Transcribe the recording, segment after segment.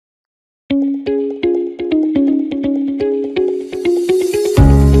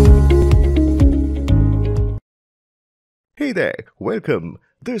Hey there, welcome.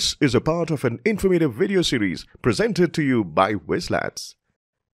 This is a part of an informative video series presented to you by Whizlabs.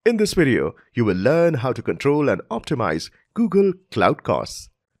 In this video, you will learn how to control and optimize Google Cloud costs.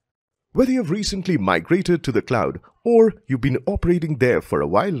 Whether you've recently migrated to the cloud or you've been operating there for a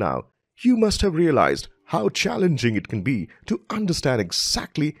while now, you must have realized how challenging it can be to understand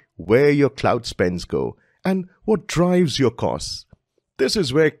exactly where your cloud spends go and what drives your costs. This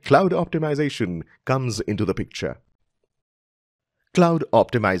is where cloud optimization comes into the picture. Cloud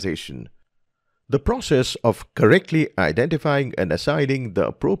optimization. The process of correctly identifying and assigning the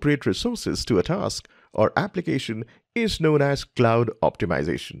appropriate resources to a task or application is known as cloud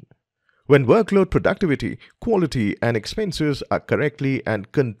optimization. When workload productivity, quality, and expenses are correctly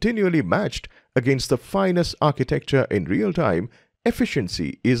and continually matched against the finest architecture in real time,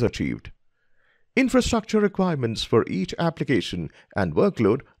 efficiency is achieved. Infrastructure requirements for each application and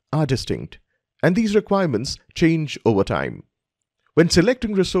workload are distinct, and these requirements change over time. When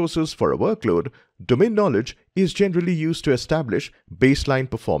selecting resources for a workload, domain knowledge is generally used to establish baseline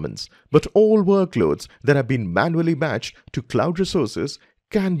performance, but all workloads that have been manually matched to cloud resources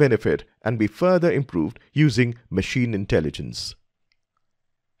can benefit and be further improved using machine intelligence.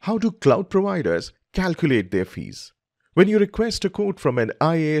 How do cloud providers calculate their fees? When you request a quote from an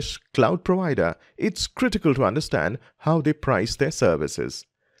IaaS cloud provider, it's critical to understand how they price their services.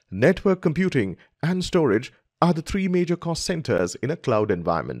 Network computing and storage are the three major cost centers in a cloud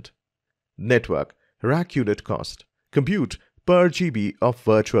environment. Network, rack unit cost. Compute, per GB of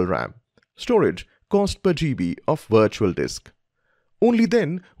virtual RAM. Storage, cost per GB of virtual disk. Only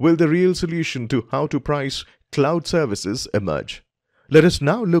then will the real solution to how to price cloud services emerge. Let us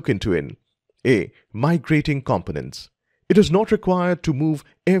now look into A. Migrating components. It is not required to move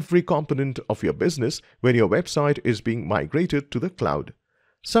every component of your business when your website is being migrated to the cloud.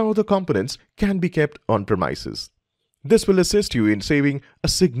 Some of the components can be kept on premises. This will assist you in saving a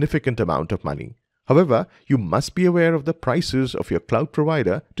significant amount of money. However, you must be aware of the prices of your cloud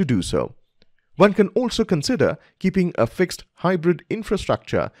provider to do so. One can also consider keeping a fixed hybrid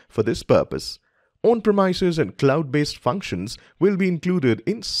infrastructure for this purpose. On-premises and cloud-based functions will be included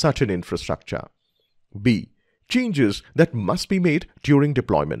in such an infrastructure. B. Changes that must be made during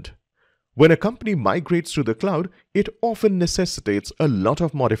deployment. When a company migrates to the cloud, it often necessitates a lot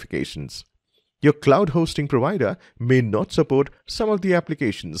of modifications. Your cloud hosting provider may not support some of the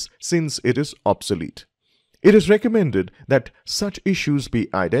applications since it is obsolete. It is recommended that such issues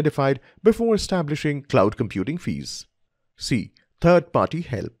be identified before establishing cloud computing fees. C. Third-party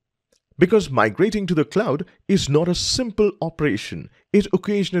help. Because migrating to the cloud is not a simple operation, it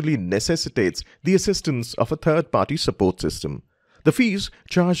occasionally necessitates the assistance of a third-party support system. The fees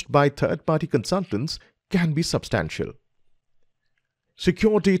charged by third-party consultants can be substantial.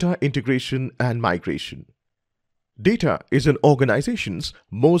 Secure data integration and migration. Data is an organization's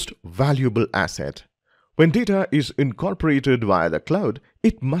most valuable asset. When data is incorporated via the cloud,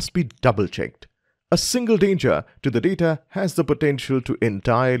 it must be double-checked. A single danger to the data has the potential to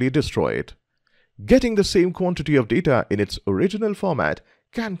entirely destroy it. Getting the same quantity of data in its original format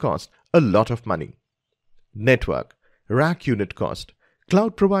can cost a lot of money. Network, rack unit cost.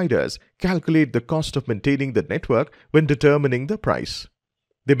 Cloud providers calculate the cost of maintaining the network when determining the price.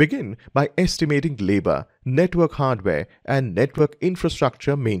 They begin by estimating labor, network hardware, and network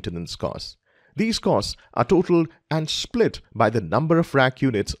infrastructure maintenance costs. These costs are totaled and split by the number of rack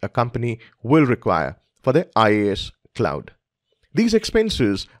units a company will require for their IaaS cloud. These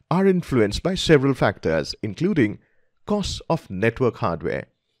expenses are influenced by several factors, including costs of network hardware.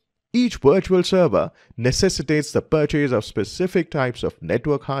 Each virtual server necessitates the purchase of specific types of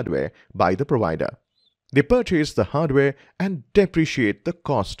network hardware by the provider. They purchase the hardware and depreciate the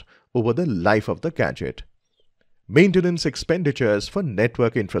cost over the life of the gadget. Maintenance expenditures for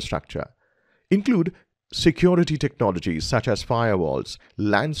network infrastructure include security technologies such as firewalls,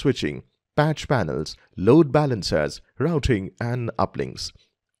 LAN switching, patch panels, load balancers, routing, and uplinks.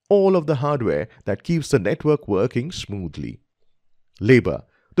 All of the hardware that keeps the network working smoothly. Labor.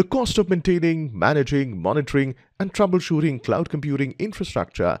 The cost of maintaining, managing, monitoring, and troubleshooting cloud computing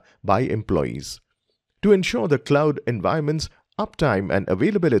infrastructure by employees. To ensure the cloud environment's uptime and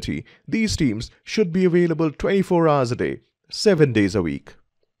availability, these teams should be available 24 hours a day, 7 days a week.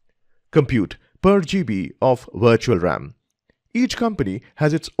 Compute, per GB of virtual RAM. Each company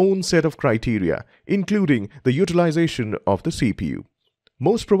has its own set of criteria, including the utilization of the CPU.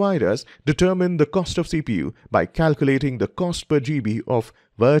 Most providers determine the cost of CPU by calculating the cost per GB of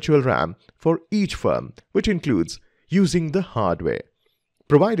virtual RAM for each firm, which includes using the hardware.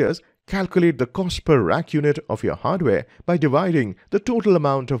 Providers calculate the cost per rack unit of your hardware by dividing the total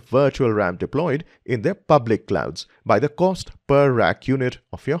amount of virtual RAM deployed in their public clouds by the cost per rack unit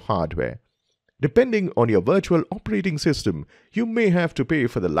of your hardware. Depending on your virtual operating system, you may have to pay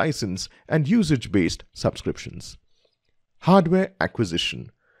for the license and usage-based subscriptions. Hardware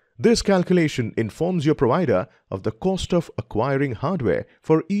acquisition. This calculation informs your provider of the cost of acquiring hardware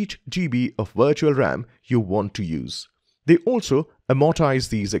for each GB of virtual RAM you want to use. They also amortize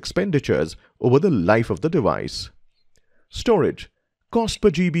these expenditures over the life of the device. Storage. Cost per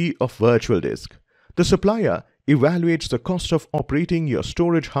GB of virtual disk. The supplier evaluates the cost of operating your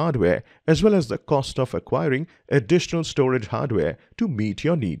storage hardware as well as the cost of acquiring additional storage hardware to meet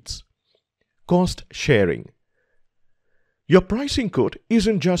your needs. Cost sharing. Your pricing quote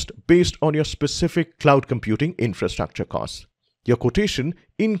isn't just based on your specific cloud computing infrastructure costs. Your quotation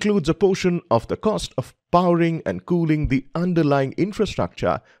includes a portion of the cost of powering and cooling the underlying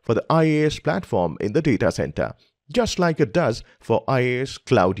infrastructure for the IaaS platform in the data center, just like it does for IaaS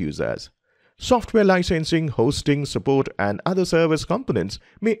cloud users. Software licensing, hosting, support, and other service components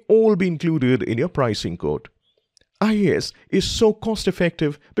may all be included in your pricing quote. IaaS is so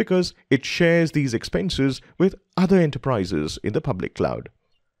cost-effective because it shares these expenses with other enterprises in the public cloud.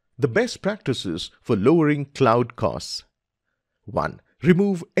 The best practices for lowering cloud costs. 1.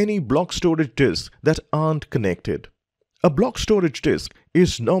 Remove any block storage disks that aren't connected. A block storage disk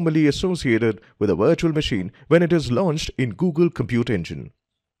is normally associated with a virtual machine when it is launched in Google Compute Engine.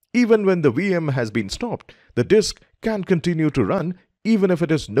 Even when the VM has been stopped, the disk can continue to run even if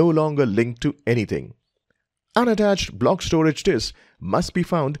it is no longer linked to anything. Unattached block storage disks must be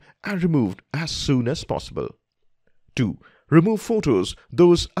found and removed as soon as possible. 2. Remove photos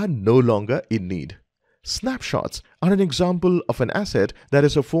those are no longer in need. Snapshots are an example of an asset that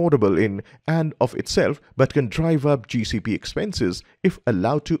is affordable in and of itself but can drive up GCP expenses if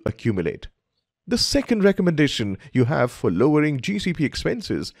allowed to accumulate. The second recommendation you have for lowering GCP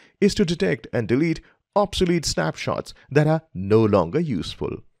expenses is to detect and delete obsolete snapshots that are no longer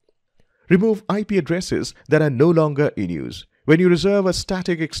useful. Remove IP addresses that are no longer in use. When you reserve a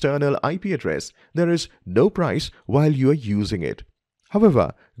static external IP address, there is no price while you are using it.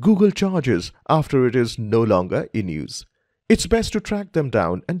 However, Google charges after it is no longer in use. It's best to track them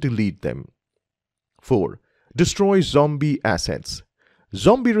down and delete them. 4. Destroy zombie assets.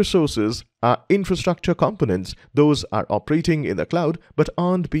 Zombie resources are infrastructure components. Those are operating in the cloud but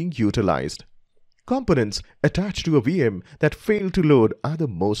aren't being utilized. Components attached to a VM that fail to load are the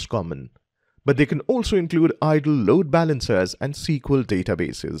most common, but they can also include idle load balancers and SQL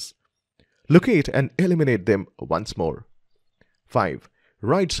databases. Locate and eliminate them once more. 5.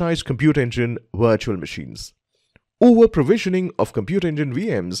 Right-size Compute Engine virtual machines. Over-provisioning of Compute Engine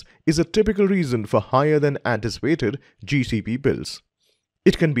VMs is a typical reason for higher than anticipated GCP bills.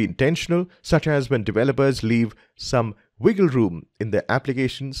 It can be intentional, such as when developers leave some wiggle room in their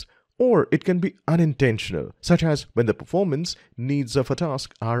applications, or it can be unintentional, such as when the performance needs of a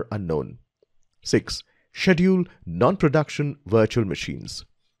task are unknown. 6. Schedule non-production virtual machines.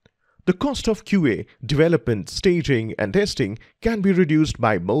 The cost of QA, development, staging, and testing can be reduced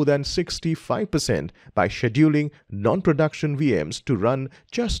by more than 65% by scheduling non-production VMs to run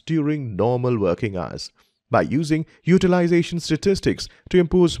just during normal working hours. By using utilization statistics to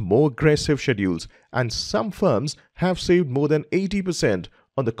impose more aggressive schedules, and some firms have saved more than 80%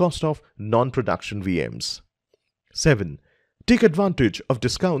 on the cost of non-production VMs. 7. Take advantage of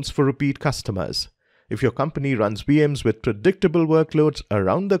discounts for repeat customers. If your company runs VMs with predictable workloads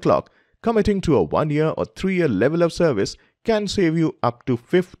around the clock, committing to a 1-year or 3-year level of service can save you up to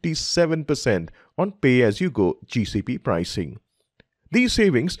 57% on pay-as-you-go GCP pricing. These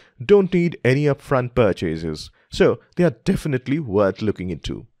savings don't need any upfront purchases, so they are definitely worth looking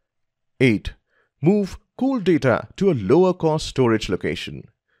into. 8. Move cold data to a lower-cost storage location.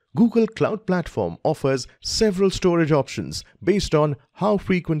 Google Cloud Platform offers several storage options based on how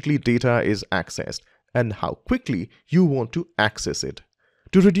frequently data is accessed and how quickly you want to access it.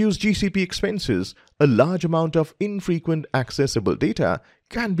 To reduce GCP expenses, a large amount of infrequent accessible data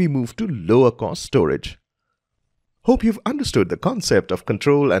can be moved to lower-cost storage. Hope you've understood the concept of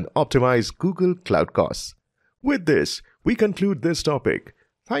control and optimize Google Cloud costs. With this, we conclude this topic.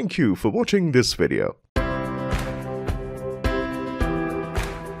 Thank you for watching this video.